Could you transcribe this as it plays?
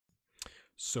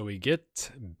So we get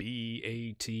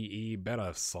BATE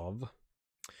Beresov,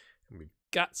 and we've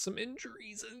got some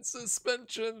injuries and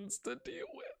suspensions to deal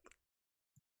with.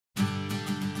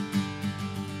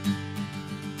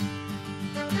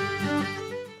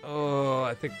 Oh,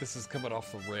 I think this is coming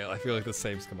off the rail. I feel like the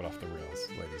save's coming off the rails,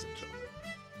 ladies and gentlemen.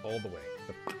 All the way.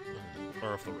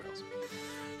 Or off the rails.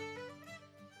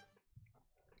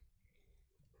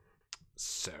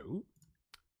 So,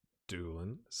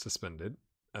 Doolin suspended.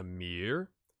 Amir,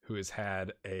 who has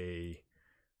had a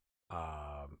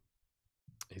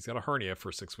he's got a hernia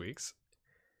for 6 weeks.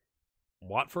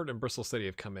 Watford and Bristol City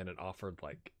have come in and offered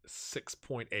like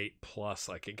 6.8 plus,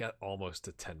 like it got almost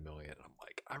to 10 million. I'm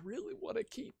like, I really want to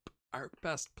keep our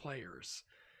best players,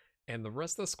 and the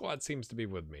rest of the squad seems to be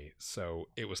with me, so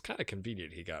it was kind of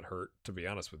convenient he got hurt, to be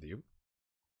honest with you.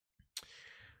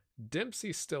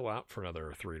 Dempsey's still out for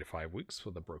another 3 to 5 weeks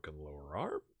with a broken lower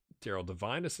arm. Daryl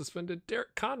Devine is suspended.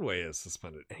 Derek Conway is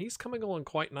suspended. And he's coming along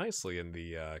quite nicely in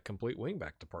the complete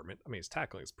wingback department. I mean, his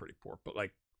tackling is pretty poor, but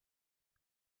like,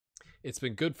 it's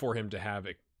been good for him to have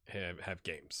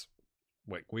games.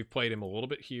 Like, we've played him a little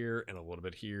bit here and a little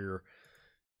bit here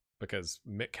because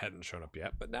Mick hadn't shown up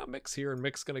yet. But now Mick's here, and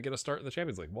Mick's going to get a start in the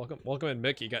Champions League. Welcome in,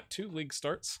 Mick. You got 2 league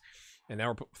starts, and now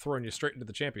we're throwing you straight into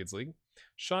the Champions League.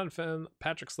 Sean Finn,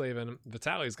 Patrick Slavin,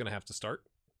 Vitaly's going to have to start.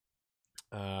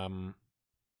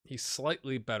 He's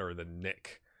slightly better than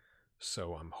Nick,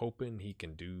 so I'm hoping he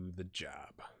can do the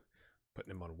job. Putting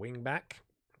him on wing back.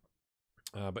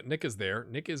 But Nick is there.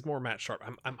 Nick is more match sharp.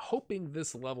 I'm hoping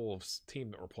this level of team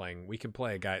that we're playing, we can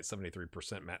play a guy at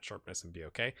 73% match sharpness and be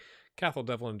okay. Cathal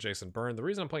Devlin and Jason Byrne. The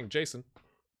reason I'm playing Jason,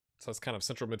 so that's kind of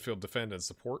central midfield defend and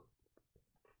support,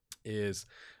 is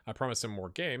I promised him more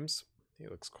games. He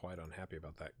looks quite unhappy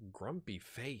about that. Grumpy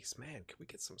face. Man, can we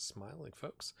get some smiling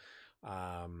folks?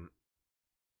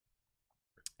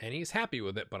 And he's happy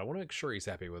with it, but I want to make sure he's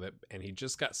happy with it. And he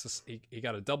just got he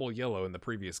got a double yellow in the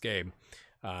previous game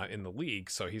in the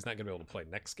league, so he's not going to be able to play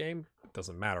next game. It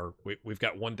doesn't matter. We've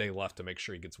got 1 day left to make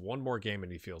sure he gets 1 more game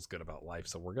and he feels good about life,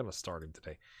 so we're going to start him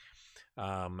today.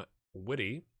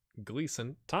 Whitty,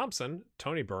 Gleason, Thompson,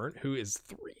 Tony Byrne, who is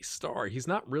 3-star. He's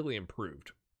not really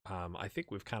improved. I think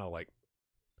we've kind of like,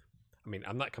 I mean,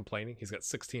 I'm not complaining. He's got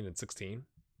 16 and 16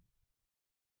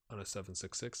 on a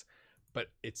 7.66. But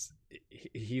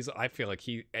I feel like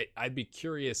I'd be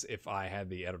curious if I had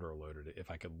the editor loaded,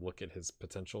 if I could look at his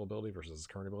potential ability versus his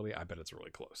current ability. I bet it's really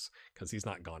close because he's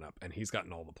not gone up and he's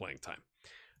gotten all the playing time.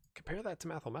 Compare that to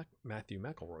Matthew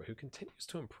McElroy, who continues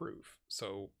to improve.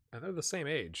 So, and they're the same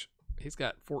age. He's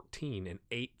got 14 and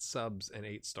 8 subs and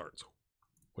 8 starts,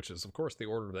 which is, of course, the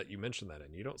order that you mentioned that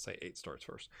in. You don't say 8 starts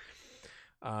first.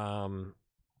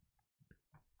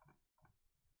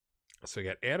 So we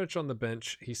got Adich on the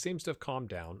bench. He seems to have calmed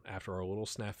down after our little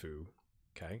snafu.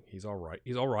 Okay, he's all right.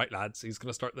 He's all right, lads. He's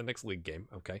going to start the next league game.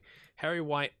 Okay, Harry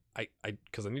White.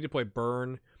 Because I need to play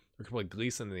Byrne. We're going to play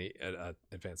Gleason, the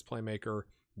advanced playmaker.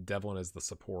 Devlin is the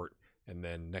support, and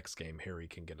then next game Harry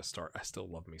can get a start. I still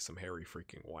love me some Harry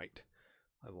freaking White.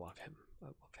 I love him.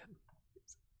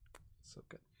 He's so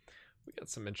good. We got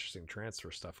some interesting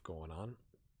transfer stuff going on.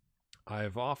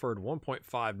 I've offered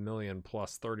 1.5 million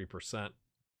plus 30%.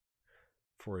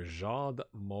 For Jade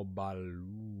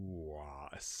Mobalua,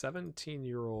 a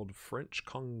 17-year-old French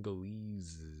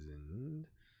Congolese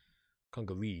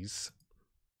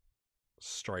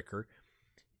striker.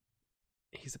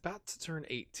 He's about to turn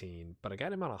 18, but I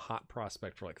got him on a hot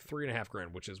prospect for like $3.5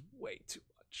 grand, which is way too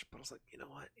much. But I was like, you know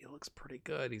what? He looks pretty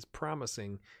good. He's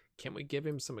promising. Can we give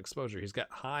him some exposure? He's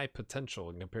got high potential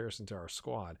in comparison to our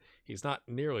squad. He's not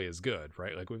nearly as good,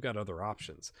 right? Like, we've got other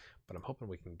options, but I'm hoping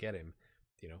we can get him,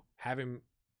 have him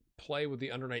play with the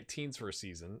under 19s for a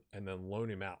season and then loan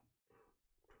him out,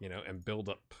 and build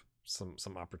up some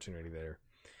opportunity there.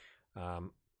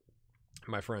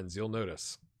 My friends, you'll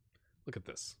notice, look at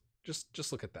this.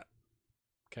 Just look at that.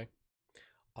 Okay.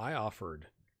 I offered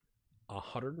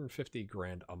 150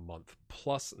 grand a month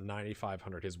plus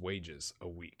 9,500 his wages a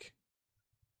week.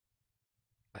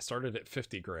 I started at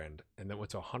 50 grand and then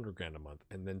went to 100 grand a month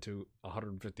and then to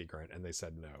 150 grand, and they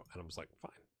said no. And I was like,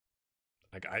 fine.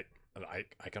 Like,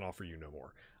 I can offer you no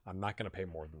more. I'm not going to pay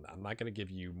more than that. I'm not going to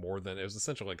give you more than, it was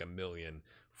essentially like $1 million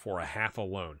for a half a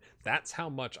loan. That's how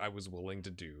much I was willing to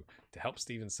do to help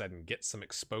Steven Seddon get some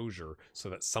exposure so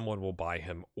that someone will buy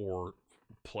him or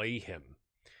play him.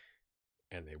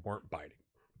 And they weren't biting.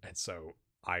 And so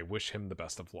I wish him the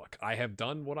best of luck. I have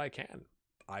done what I can.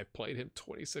 I've played him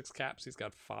 26 caps. He's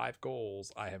got 5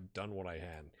 goals. I have done what I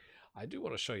can. I do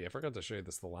want to show you. I forgot to show you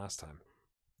this the last time.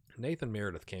 Nathan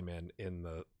Meredith came in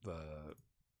the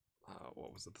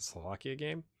what was it, the Slovakia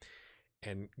game,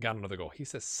 and got another goal. He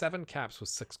says 7 caps with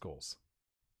 6 goals.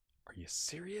 Are you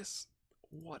serious?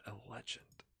 What a legend.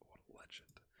 What a legend.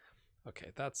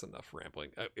 Okay, that's enough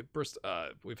rambling.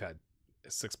 We've had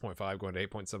 6.5 going to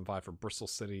 8.75 for Bristol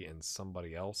City and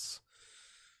somebody else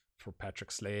for Patrick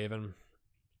Slaven.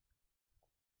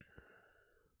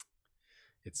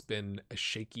 It's been a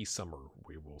shaky summer,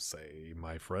 we will say,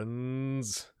 my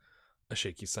friends. A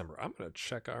shaky summer. I'm going to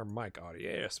check our mic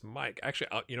audio. Yes, mic. Actually,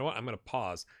 you know what? I'm going to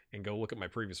pause and go look at my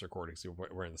previous recordings. We're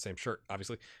wearing the same shirt,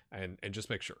 obviously, and just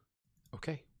make sure.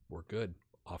 Okay, we're good.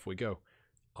 Off we go.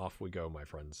 Off we go, my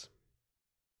friends.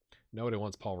 Nobody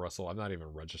wants Paul Russell. I've not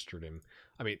even registered him.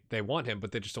 I mean, they want him,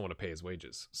 but they just don't want to pay his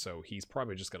wages. So he's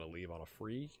probably just going to leave on a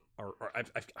free. Or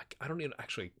I don't even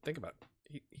actually think about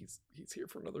it. He's here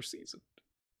for another season.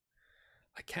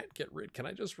 I can't get rid. Can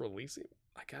I just release him?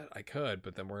 I could,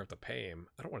 but then we're going to have to pay him.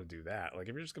 I don't want to do that. Like,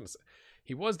 if you're just going to...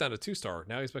 He was down to 2-star.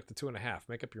 Now he's back to 2.5.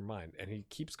 Make up your mind. And he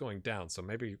keeps going down. So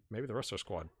maybe the rest of our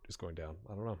squad is going down.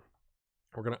 I don't know.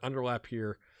 We're going to underlap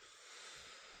here.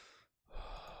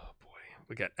 Oh, boy.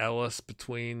 We got Ellis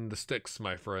between the sticks,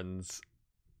 my friends.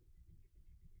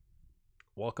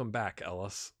 Welcome back,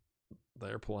 Ellis.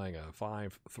 They're playing a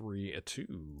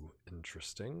 5-3-2.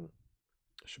 Interesting.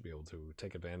 Should be able to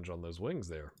take advantage on those wings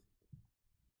there.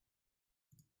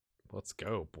 Let's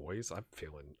go, boys.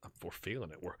 We're feeling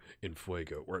it. We're in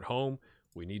fuego. We're at home.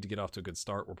 We need to get off to a good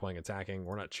start. We're playing attacking.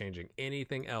 We're not changing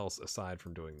anything else aside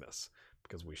from doing this,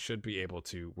 because we should be able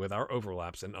to, with our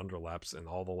overlaps and underlaps and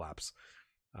all the laps,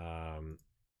 I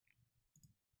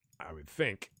would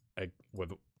think,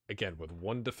 with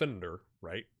one defender,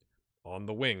 right, on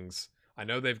the wings. I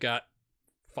know they've got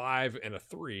 5 and a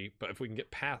 3, but if we can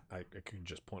get past, I could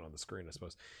just point on the screen, I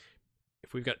suppose.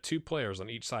 If we've got 2 players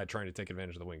on each side trying to take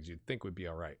advantage of the wings, you'd think we'd be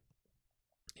all right.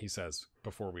 He says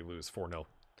before we lose 4-0.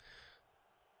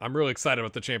 I'm really excited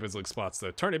about the Champions League spots,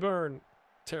 though. Turney Byrne,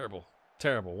 terrible,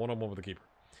 1-on-1 with the keeper,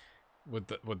 with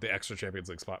the extra Champions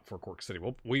League spot for Cork City.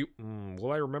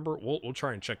 Will I remember? We'll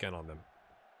try and check in on them.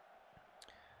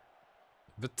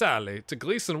 Vitali to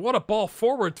Gleason. What a ball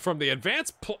forward from the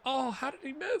advance. Oh, how did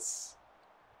he miss?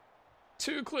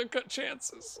 2 clear-cut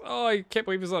chances. Oh, I can't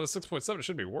believe he's on a 6.7. It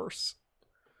should be worse.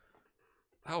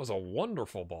 That was a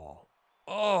wonderful ball.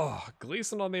 Oh,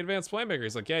 Gleason on the advanced playmaker.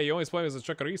 He's like, yeah, you always play as a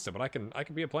Chuckarista, but I can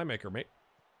be a playmaker, mate.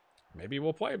 Maybe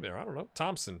we'll play him there. I don't know.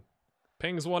 Thompson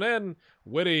pings one in.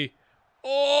 Whitty.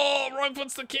 Oh, wrong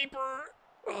foot's the keeper.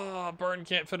 Oh, Byrne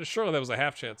can't finish. Surely that was a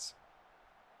half chance.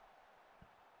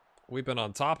 We've been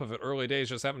on top of it early days,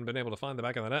 just haven't been able to find the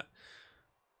back of the net.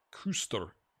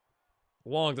 Kuster.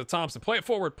 Long to Thompson. Play it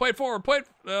forward. Play it forward. Play it.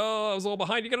 Oh, I was a little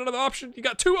behind. You got another option. You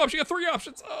got 2 options. You got 3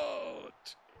 options. Oh,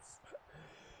 jeez.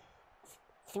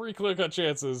 3 clear-cut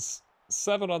chances.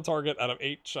 7 on target out of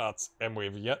 8 shots. And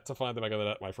we've yet to find the back of the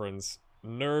net, my friends.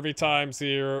 Nervy times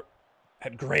here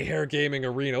at Gray Hair Gaming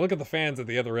Arena. Look at the fans at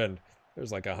the other end.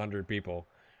 There's like 100 people.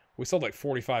 We sold like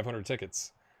 4,500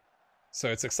 tickets. So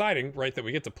it's exciting, right, that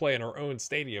we get to play in our own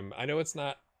stadium. I know it's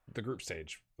not the group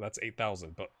stage. That's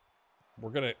 8,000, but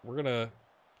we're gonna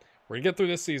get through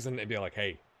this season and be like,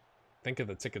 hey, think of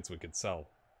the tickets we could sell.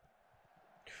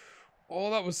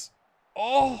 Oh, that was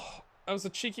a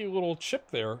cheeky little chip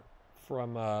there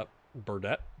from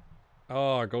Burdett.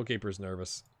 Oh, our goalkeeper's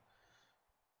nervous.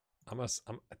 I want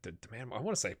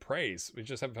to say praise. We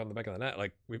just haven't found the back of the net.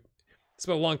 Like, it's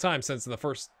been a long time since in the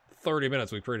first 30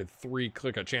 minutes we created 3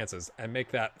 clear-cut chances, and make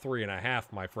that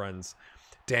 3.5, my friends.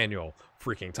 Daniel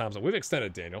freaking Thompson. We've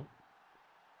extended Daniel,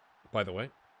 by the way. I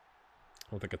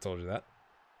don't think I told you that.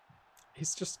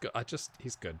 He's just good.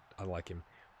 He's good. I like him.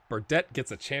 Burdett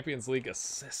gets a Champions League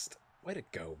assist. Way to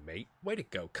go, mate. Way to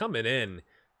go. Coming in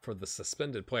for the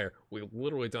suspended player. We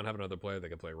literally don't have another player that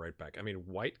can play right back. I mean,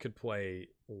 White could play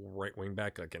right wing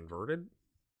back, like inverted,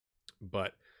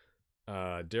 but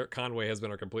Derek Conway has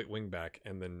been our complete wing back,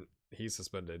 and then he's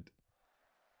suspended,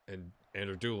 and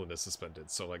Andrew Doolin is suspended.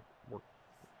 So, like,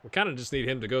 we kind of just need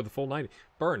him to go the full 90.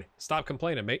 Byrne, stop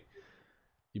complaining, mate.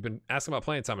 You've been asking about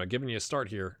playing time. I'm giving you a start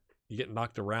here. You get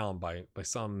knocked around by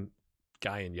some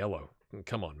guy in yellow.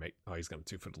 Come on, mate. Oh, he's got a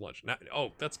 2-foot lunge. Now,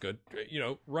 oh, that's good. You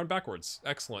know, run backwards.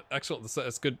 Excellent.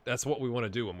 That's good. That's what we want to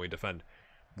do when we defend.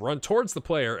 Run towards the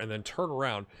player and then turn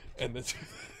around and then...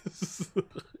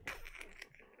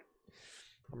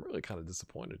 I'm really kind of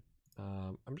disappointed.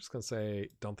 I'm just going to say,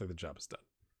 don't think the job is done.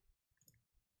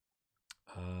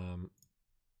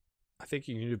 I think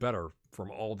you can do better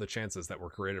from all the chances that were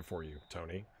created for you,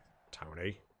 Tony. I'm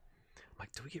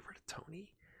like, do we get rid of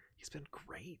Tony? He's been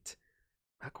great.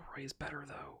 McElroy is better,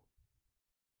 though.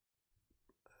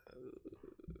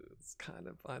 It's kind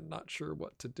of, I'm not sure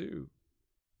what to do.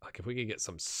 Like, if we could get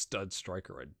some stud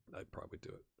striker, I'd probably do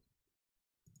it.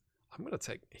 I'm going to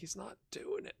take... He's not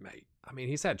doing it, mate. I mean,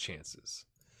 he's had chances.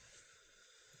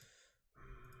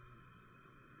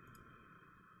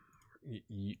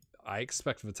 I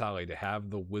expect Vitali to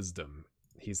have the wisdom.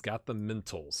 He's got the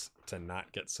mentals to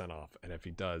not get sent off. And if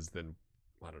he does, then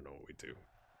I don't know what we do.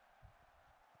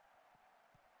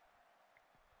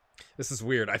 This is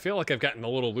weird. I feel like I've gotten a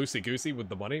little loosey-goosey with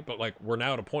the money, but like we're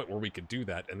now at a point where we could do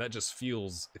that, and that just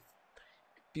feels... It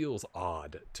feels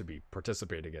odd to be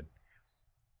participating in.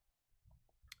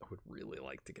 I would really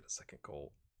like to get a second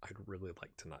goal. I'd really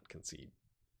like to not concede,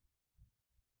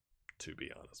 to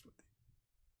be honest with you.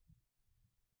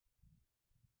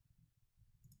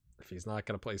 If he's not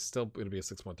going to play, still going to be a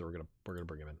 6-pointer. We're gonna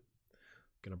bring him in.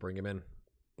 Gonna bring him in,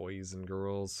 boys and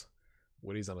girls.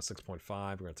 Woody's on a 6.5.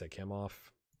 We're gonna take him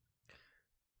off.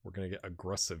 We're gonna get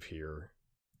aggressive here.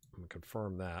 I'm gonna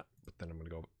confirm that, but then I'm gonna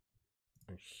go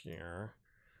here,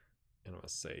 and I'm gonna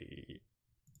say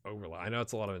overlap. I know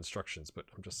it's a lot of instructions, but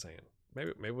I'm just saying.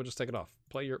 Maybe we'll just take it off.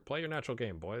 Play your natural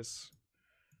game, boys.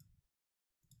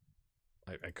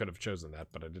 I could have chosen that,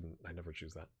 but I didn't. I never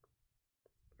choose that.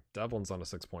 Devlin's on a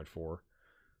 6.4.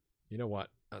 You know what?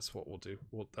 That's what we'll do.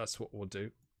 That's what we'll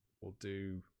do. We'll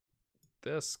do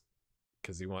this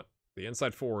because you want the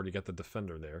inside forward. You get the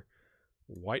defender there.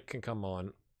 White can come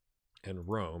on and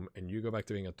roam, and you go back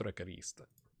to being a trequarista.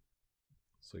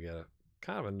 So you got a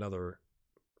kind of another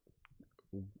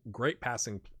great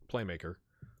passing playmaker.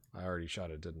 I already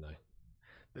shot it, didn't I?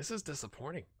 This is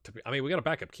disappointing. I mean, we got a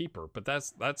backup keeper, but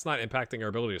that's not impacting our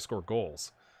ability to score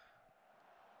goals.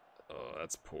 Oh,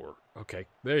 that's poor. Okay,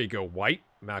 there you go, White,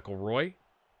 McElroy.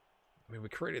 I mean, we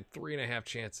created 3.5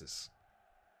 chances.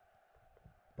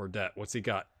 Burdette, what's he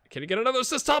got? Can he get another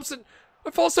assist? Thompson!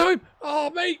 I falls to him! Oh,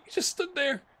 mate, he just stood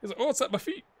there. He's like, oh, it's at my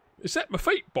feet. It's at my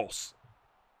feet, boss.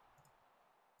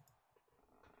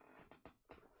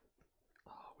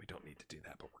 Oh, we don't need to do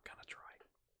that, but we're gonna try.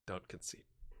 Don't concede.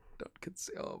 Don't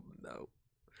concede. Oh, no.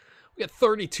 We got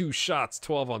 32 shots,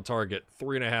 12 on target,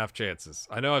 3.5 chances.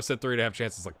 I know I've said 3.5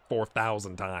 chances like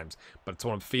 4,000 times, but it's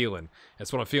what I'm feeling.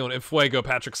 It's what I'm feeling. In Fuego,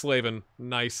 Patrick Slavin,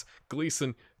 nice.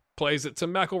 Gleason plays it to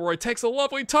McElroy, takes a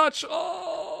lovely touch.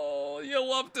 Oh, you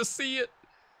love to see it.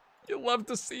 You love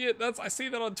to see it. I see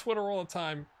that on Twitter all the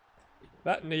time.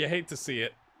 That and you hate to see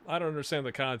it. I don't understand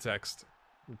the context.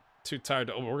 I'm too tired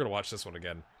to... Oh, we're going to watch this one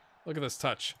again. Look at this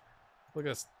touch. Look at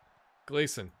this.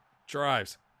 Gleason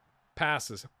drives.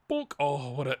 Passes. Book.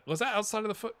 Oh, what a... Was that outside of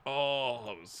the foot?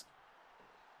 Oh,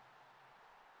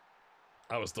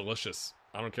 that was delicious.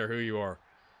 I don't care who you are.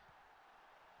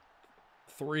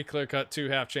 3 clear-cut, 2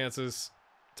 half chances.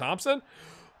 Thompson?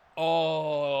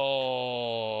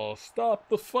 Oh, stop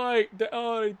the fight.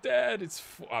 Oh, Dad. It's...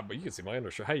 but you can see my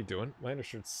undershirt. How you doing? My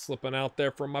undershirt's slipping out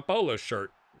there from my polo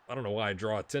shirt. I don't know why I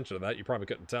draw attention to that. You probably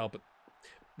couldn't tell, but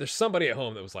there's somebody at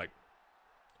home that was like...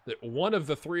 That one of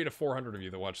the 300 to 400 of you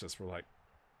that watch this were like,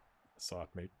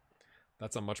 soft, mate.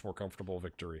 That's a much more comfortable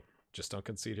victory. Just don't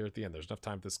concede here at the end. There's enough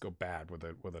time for this to go bad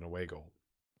with an away goal.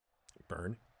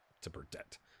 Burn to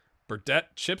Burdette.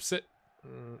 Burdette chips it.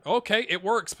 Okay, it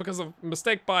works because of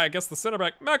mistake by, I guess, the center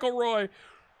back. McElroy.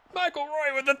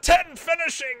 McElroy with the 10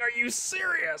 finishing. Are you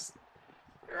serious?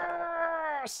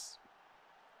 Yes.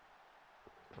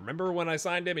 Remember when I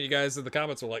signed him and you guys in the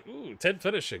comments were like, ooh, 10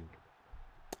 finishing.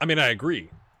 I mean, I agree.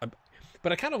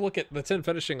 But I kind of look at the 10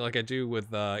 finishing like I do with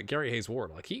Gary Hayes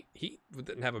Ward. Like he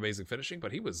didn't have amazing finishing,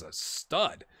 but he was a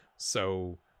stud.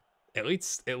 So at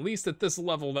least at this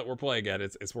level that we're playing at,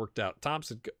 it's worked out.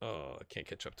 Thompson, oh, I can't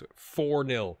catch up to it.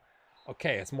 4-0.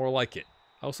 Okay, it's more like it.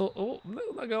 Also,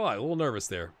 not gonna lie, a little nervous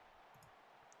there.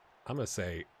 I'm gonna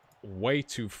say way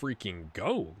too freaking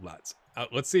go, lads.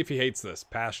 Let's see if he hates this.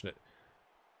 Passionate.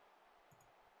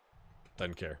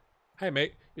 Doesn't care. Hey,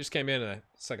 mate, you just came in the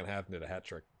second half and did a hat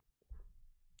trick.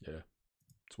 Yeah,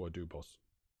 that's what I do, boss.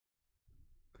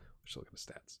 Let's look at the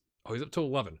stats. Oh, he's up to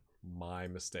 11. My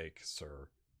mistake, sir.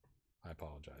 I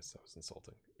apologize. That was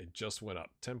insulting. It just went up.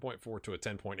 10.4 to a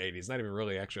 10.8. He's not even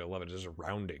really actually 11. It's just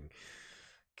rounding.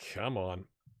 Come on.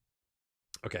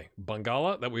 Okay,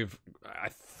 Bangala, that I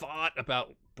thought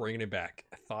about bringing him back.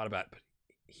 I thought about it, but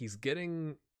he's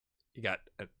getting... He got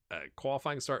a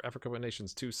qualifying start, Africa Cup of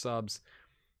Nations, 2 subs.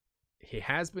 He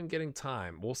has been getting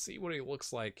time. We'll see what he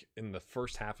looks like in the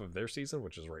first half of their season,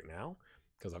 which is right now,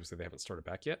 because obviously they haven't started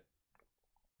back yet.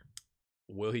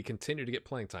 Will he continue to get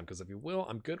playing time? Because if he will,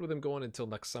 I'm good with him going until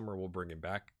next summer. We'll bring him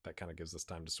back. That kind of gives us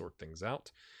time to sort things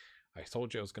out. I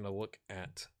told you I was going to look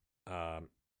at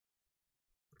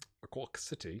Cork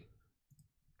City.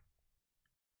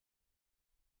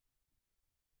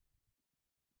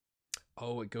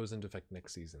 Oh, it goes into effect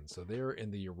next season. So they're in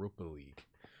the Europa League.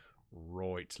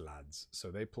 Right, lads.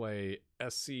 So they play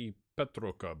SC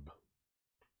Petrokub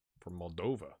from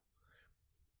Moldova.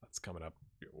 That's coming up.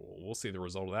 We'll see the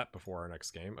result of that before our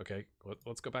next game. Okay,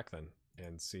 let's go back then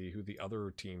and see who the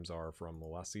other teams are from the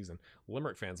last season.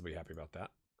 Limerick fans will be happy about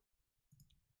that.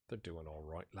 They're doing all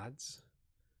right, lads.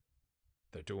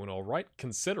 They're doing all right,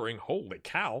 considering. Holy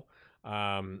cow.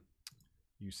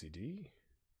 UCD,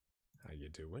 how you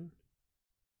doing?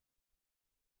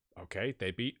 Okay,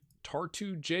 they beat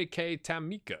Tartu JK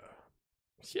Tamika.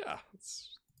 Yeah,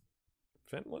 it's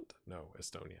Finland? No,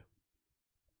 Estonia.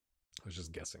 I was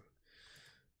just guessing.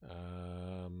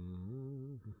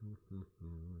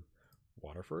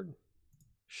 Waterford.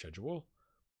 Schedule.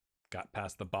 Got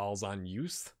past the balls on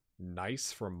youth.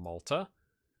 Nice from Malta.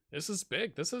 This is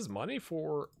big. This is money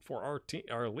for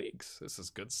our leagues. This is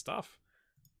good stuff.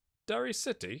 Derry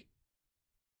City.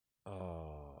 Why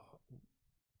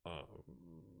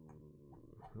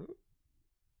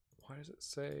does it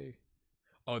say?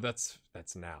 Oh, that's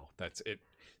now. That's it.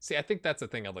 See, I think that's the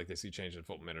thing I'd like to see change in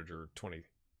Football Manager 20,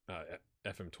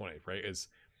 FM20, right? Is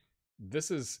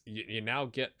this is you now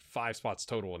get 5 spots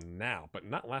total now, but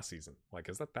not last season. Like,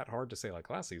 is that hard to say? Like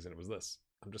last season, it was this.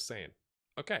 I'm just saying.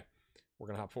 Okay, we're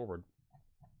gonna hop forward.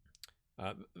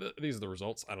 These are the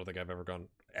results. I don't think I've ever gone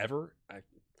a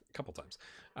couple times.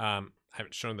 I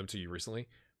haven't shown them to you recently.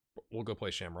 We'll go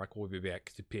play Shamrock. We'll be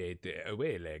back to play the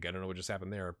away leg. I don't know what just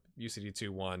happened there. UCD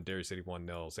 2-1, Derry City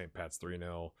 1-0, St. Pat's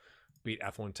 3-0. Beat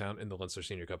Athlone Town in the Leinster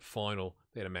Senior Cup final.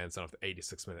 They had a man sent off the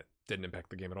 86th minute. Didn't impact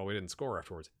the game at all. We didn't score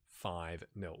afterwards. 5-0.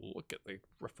 Look at the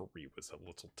referee was a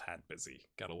little tad busy.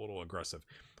 Got a little aggressive.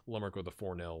 Limerick with a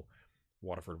 4-0.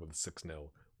 Waterford with a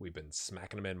 6-0. We've been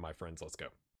smacking them in, my friends. Let's go.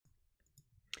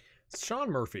 Sean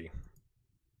Murphy.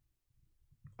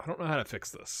 I don't know how to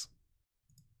fix this.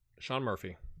 Sean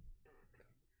Murphy,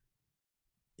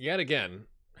 yet again,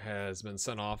 has been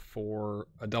sent off for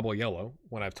a double yellow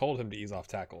when I've told him to ease off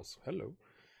tackles. Hello.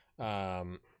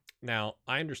 Now,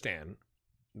 I understand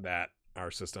that our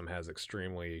system has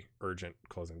extremely urgent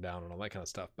closing down and all that kind of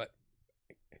stuff, but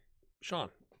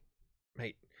Sean,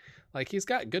 mate, like, he's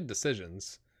got good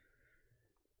decisions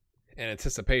and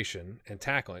anticipation and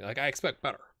tackling. Like, I expect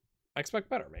better.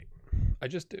 Mate. I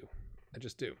just do.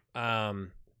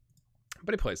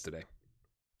 But he plays today.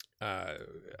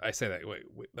 I say that. Wait,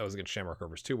 that was against Shamrock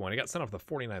Rovers 2-1. He got sent off the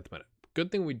 49th minute.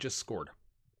 Good thing we just scored.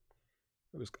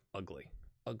 It was ugly.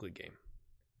 Ugly game.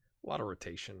 A lot of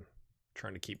rotation.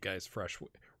 Trying to keep guys fresh.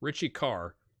 Richie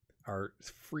Carr, our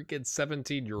freaking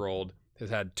 17-year-old,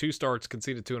 has had 2 starts,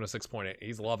 conceded 2 and a 6.8.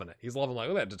 He's loving it. He's loving life.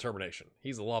 Look at that determination.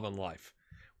 He's loving life.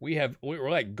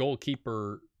 We're like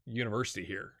goalkeeper university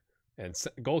here. And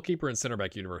goalkeeper and center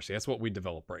back university. That's what we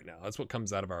develop right now. That's what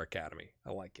comes out of our academy.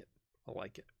 I like it.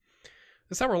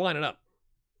 That's how we're lining up.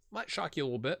 Might shock you a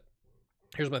little bit.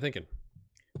 Here's my thinking.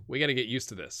 We got to get used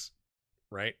to this,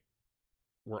 right?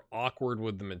 We're awkward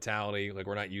with the mentality. Like,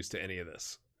 we're not used to any of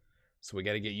this. So we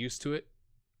got to get used to it.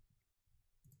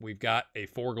 We've got a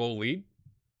 4-goal lead.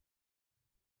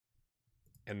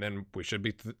 And then we should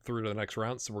be through to the next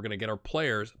round. So we're going to get our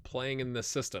players playing in this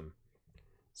system.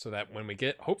 So that when we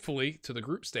get, hopefully, to the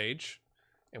group stage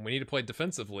and we need to play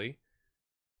defensively,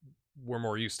 we're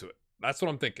more used to it. That's what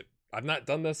I'm thinking. I've not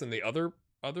done this in the other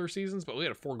seasons, but we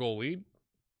had a 4-goal lead.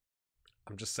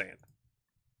 I'm just saying.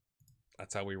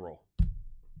 That's how we roll.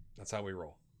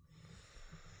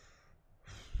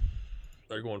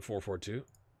 They're going 4-4-2.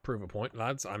 Prove a point,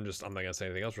 lads. I'm not going to say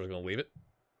anything else. We're just going to leave it.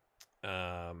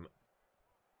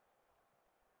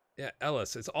 Yeah,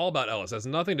 Ellis. It's all about Ellis. It has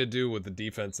nothing to do with the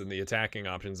defense and the attacking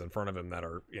options in front of him that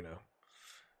are,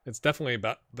 it's definitely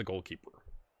about the goalkeeper.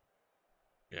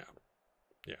 Yeah.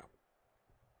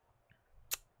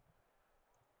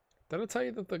 Did I tell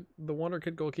you that the Wonder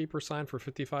Kid goalkeeper signed for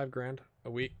 $55,000 a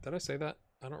week? Did I say that?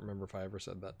 I don't remember if I ever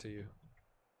said that to you.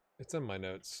 It's in my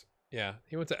notes. Yeah,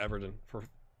 he went to Everton for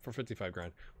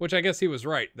 $55,000, which I guess he was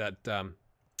right that,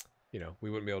 we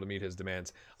wouldn't be able to meet his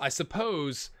demands. I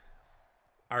suppose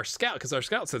our scout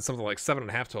said something like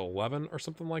 7.5 to 11 or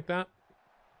something like that.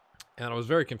 And I was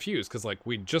very confused because, like,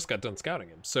 we just got done scouting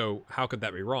him. So how could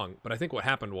that be wrong? But I think what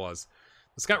happened was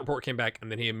the scout report came back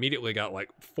and then he immediately got like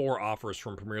 4 offers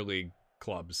from Premier League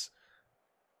clubs.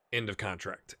 End of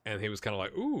contract. And he was kind of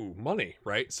like, ooh, money,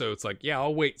 right? So it's like, yeah,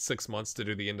 I'll wait 6 months to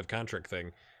do the end of contract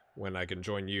thing when I can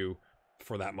join you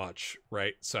for that much,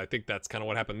 right? So I think that's kind of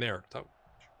what happened there. So,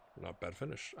 not bad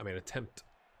finish. I mean, attempt,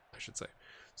 I should say.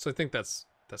 So I think that's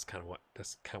kind of what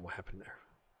happened there.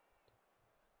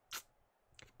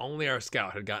 If only our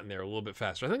scout had gotten there a little bit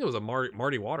faster. I think it was a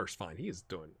Marty Waters find. He is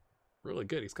doing really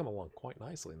good. He's come along quite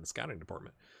nicely in the scouting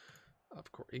department.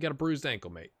 Of course. You got a bruised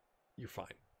ankle, mate. You're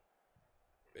fine.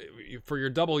 For your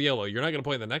double yellow, you're not going to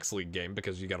play the next league game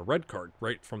because you got a red card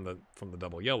right from the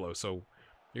double yellow. So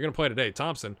you're going to play today.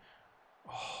 Thompson,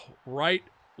 right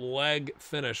leg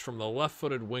finish from the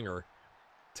left-footed winger.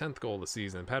 10th goal of the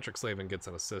season. Patrick Slavin gets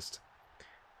an assist.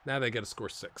 Now they get to score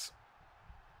 6.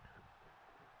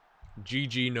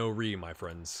 GG no re, my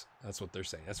friends. That's what they're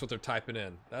saying. That's what they're typing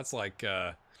in. That's like,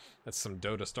 that's some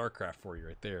Dota StarCraft for you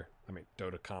right there. I mean,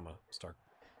 Dota, Star.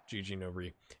 GG no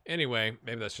re. Anyway,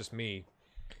 maybe that's just me.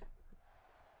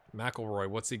 McElroy,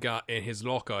 what's he got in his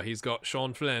locker? He's got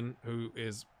Sean Flynn, who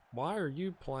is... Why are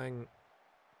you playing...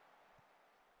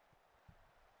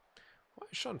 Why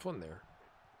is Sean Flynn there?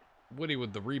 Woody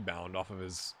with the rebound off of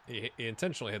his... He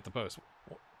intentionally hit the post.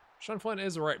 Sean Flynn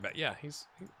is a right back. Yeah, he's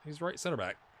right center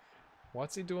back.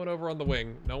 What's he doing over on the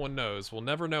wing? No one knows. We'll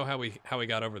never know how he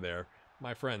got over there.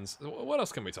 My friends, what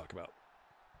else can we talk about?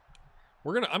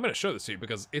 I'm gonna show this to you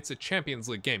because it's a Champions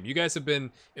League game. You guys have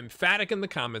been emphatic in the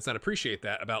comments, and I appreciate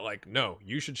that, about like, no,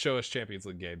 you should show us Champions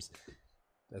League games.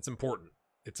 That's important.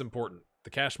 It's important. The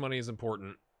cash money is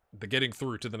important. The getting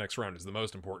through to the next round is the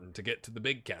most important to get to the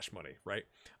big cash money, right?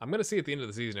 I'm gonna see at the end of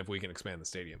the season if we can expand the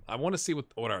stadium. I want to see what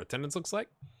our attendance looks like.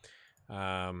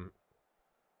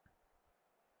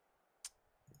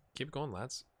 Keep it going,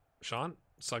 lads. Sean,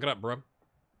 suck it up, bro.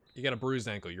 You got a bruised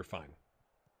ankle. You're fine.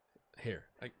 Here,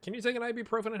 can you take an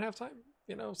ibuprofen at halftime?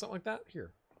 You know, something like that.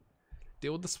 Here,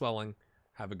 deal with the swelling.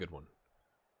 Have a good one.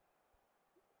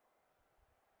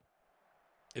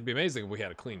 It'd be amazing if we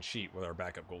had a clean sheet with our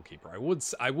backup goalkeeper.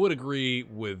 I would agree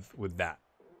with that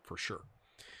for sure.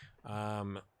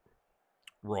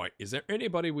 Roy, is there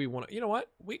anybody we want to? You know what?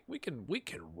 We can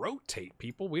rotate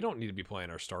people. We don't need to be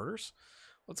playing our starters.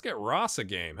 Let's get Ross a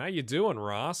game. How you doing,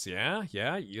 Ross? Yeah.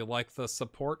 You like the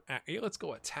support? Hey, let's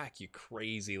go attack, you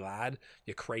crazy lad.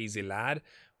 You crazy lad.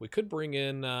 We could bring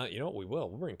in, you know what we will?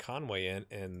 We'll bring Conway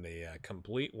in the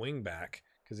complete wing back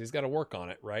because he's got to work on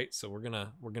it, right? So we're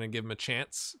gonna give him a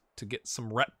chance to get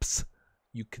some reps.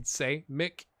 You could say,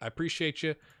 Mick, I appreciate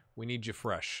you. We need you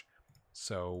fresh.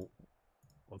 So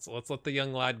let's let the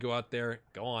young lad go out there.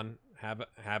 Go on, have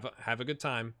a good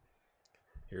time.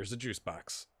 Here's the juice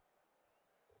box.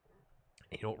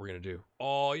 You know what we're going to do?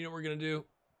 Oh, you know what we're going to do?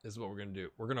 This is what we're going to do.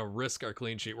 We're going to risk our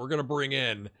clean sheet. We're going to bring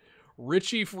in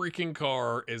Richie freaking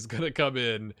Carr is going to come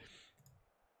in.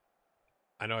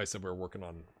 I know I said we were working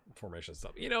on formation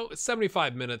stuff. You know,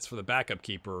 75 minutes for the backup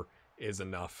keeper is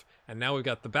enough. And now we've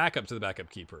got the backup to the backup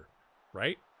keeper,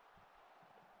 right?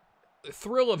 The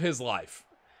thrill of his life.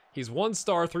 He's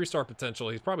 1-star, 3-star potential.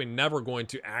 He's probably never going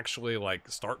to actually, like,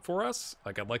 start for us.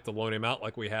 Like, I'd like to loan him out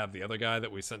like we have the other guy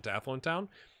that we sent to Affluent Town.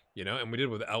 You know, and we did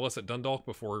with Ellis at Dundalk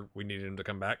before we needed him to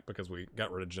come back because we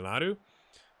got rid of Janadu.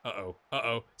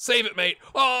 Uh-oh. Save it, mate.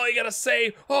 Oh, you gotta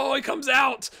save. Oh, he comes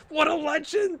out. What a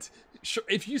legend. Sure,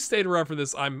 if you stayed around for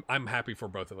this, I'm happy for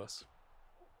both of us.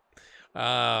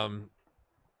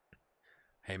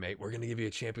 Hey, mate, we're gonna give you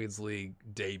a Champions League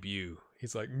debut.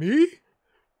 He's like, me?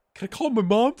 Can I call my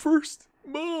mom first?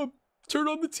 Mom, turn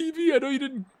on the TV. I know you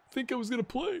didn't think I was gonna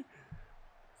play.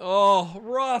 Oh,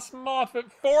 Ross Moffat,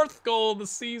 4th goal of the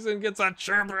season, gets a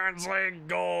Champions League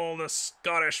goal, the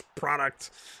Scottish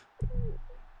product.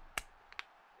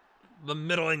 The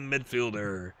middling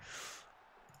midfielder.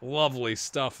 Lovely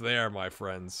stuff there, my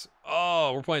friends.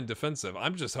 Oh, we're playing defensive.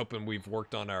 I'm just hoping we've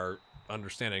worked on our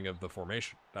understanding of the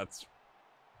formation. I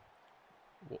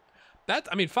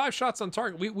mean, 5 shots on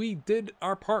target. We did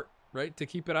our part, right, to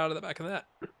keep it out of the back of the net.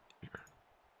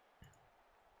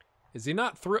 Is he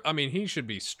not through? I mean, he should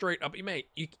be straight up. Mate,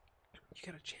 you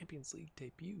got a Champions League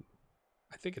debut.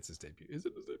 I think it's his debut. Is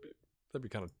it his debut? That'd be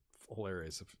kind of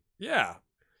hilarious. Yeah.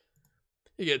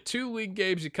 You get 2 league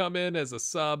games. You come in as a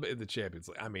sub in the Champions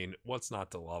League. I mean, what's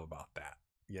not to love about that?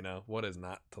 You know, what is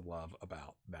not to love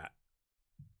about that?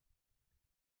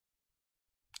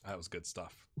 That was good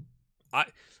stuff.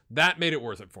 That made it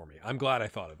worth it for me. I'm glad I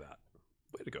thought of that.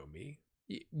 Way to go, me.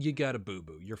 You got a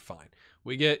boo-boo. You're fine.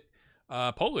 We get...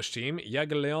 Polish team,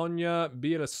 Jagiellonia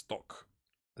Białystok.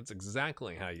 That's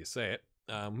exactly how you say it.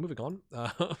 Moving on.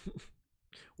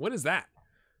 When is that?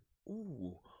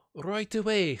 Ooh, right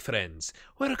away, friends.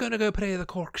 We're gonna go play the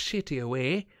Cork City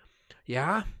away.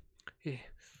 Yeah.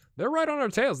 They're right on our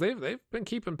tails. They've been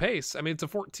keeping pace. I mean, it's a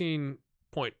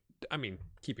 14-point... I mean,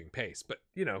 keeping pace. But,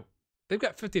 you know, they've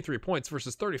got 53 points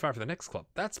versus 35 for the next club.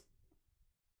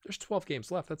 There's 12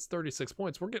 games left. That's 36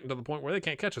 points. We're getting to the point where they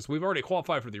can't catch us. We've already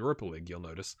qualified for the Europa League, you'll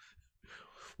notice.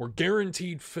 We're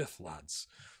guaranteed 5th, lads.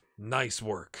 Nice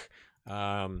work.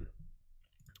 Right.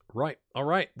 All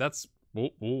right.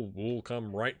 We'll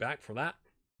come right back for that.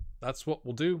 That's what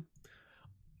we'll do.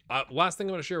 Last thing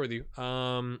I'm going to share with you.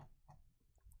 I'm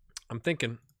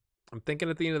thinking at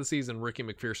the end of the season, Ricky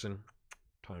McPherson,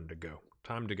 time to go.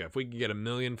 If we could get $1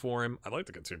 million for him, I'd like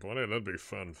to get 2.8. That'd be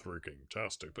fun, freaking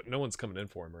tastic. But no one's coming in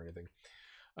for him or anything.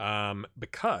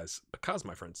 Because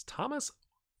my friends, Thomas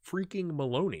freaking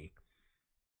Maloney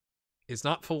is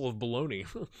not full of baloney.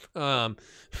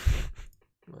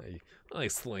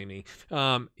 Nice Slaney.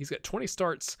 He's got 20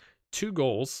 starts, 2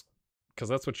 goals, because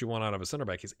that's what you want out of a center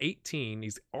back. He's 18.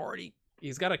 He's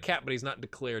got a cap, but he's not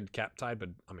declared cap tied. But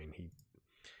I mean,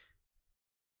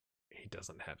 he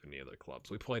doesn't have any other clubs.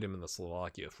 We played him in the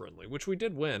Slovakia friendly, which we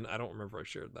did win. I don't remember if I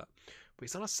shared that. But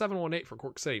he's on a 718 for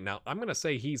Cork City. Now, I'm going to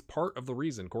say he's part of the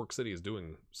reason Cork City is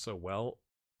doing so well.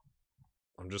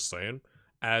 I'm just saying.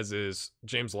 As is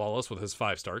James Lawless with his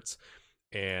 5 starts.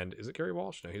 And is it Gary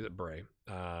Walsh? No, he's at Bray.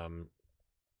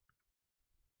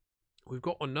 We've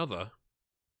got another.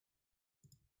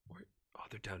 Oh,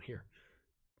 they're down here.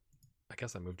 I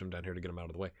guess I moved him down here to get him out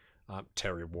of the way.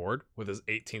 Terry Ward with his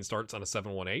 18 starts on a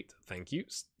 718. Thank you.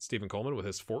 Stephen Coleman with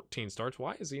his 14 starts.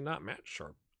 Why is he not match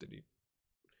sharp?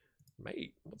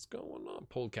 Mate, what's going on?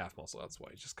 Pulled calf muscle. That's why.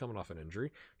 He's just coming off an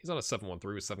injury. He's on a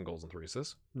 713 with 7 goals and 3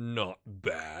 assists. Not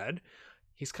bad.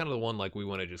 He's kind of the one like we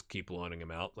want to just keep loaning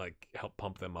him out, like help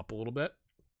pump them up a little bit.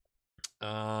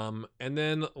 And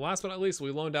then last but not least,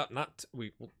 we loaned out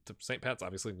to St. Pat's,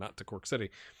 obviously, not to Cork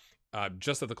City.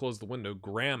 Just at the close of the window,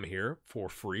 Graham here for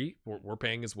free. We're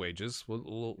paying his wages,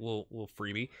 little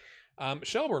freebie.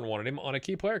 Shelburne wanted him on a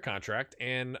key player contract,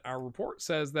 and our report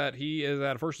says that he is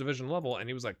at a first division level, and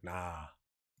he was like, nah,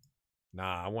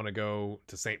 I want to go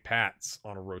to St. Pat's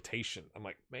on a rotation. I'm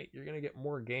like, mate, you're going to get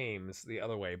more games the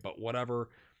other way, but whatever.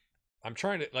 I'm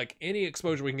trying to, like, any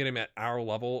exposure we can get him at our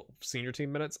level, senior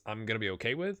team minutes, I'm going to be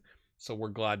okay with, so we're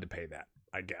glad to pay that,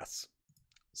 I guess.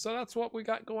 So that's what we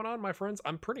got going on, my friends.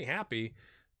 I'm pretty happy.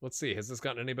 Let's see. Has this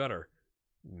gotten any better?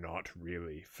 Not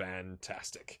really.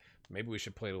 Fantastic. Maybe we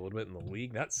should play it a little bit in the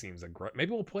league. That seems aggressive.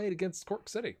 Maybe we'll play it against Cork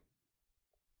City.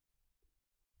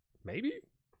 Maybe?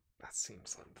 That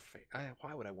seems unfair.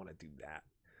 Why would I want to do that?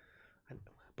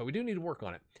 But we do need to work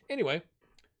on it. Anyway,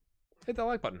 hit that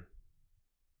like button.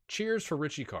 Cheers for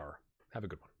Richie Carr. Have a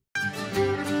good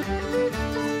one.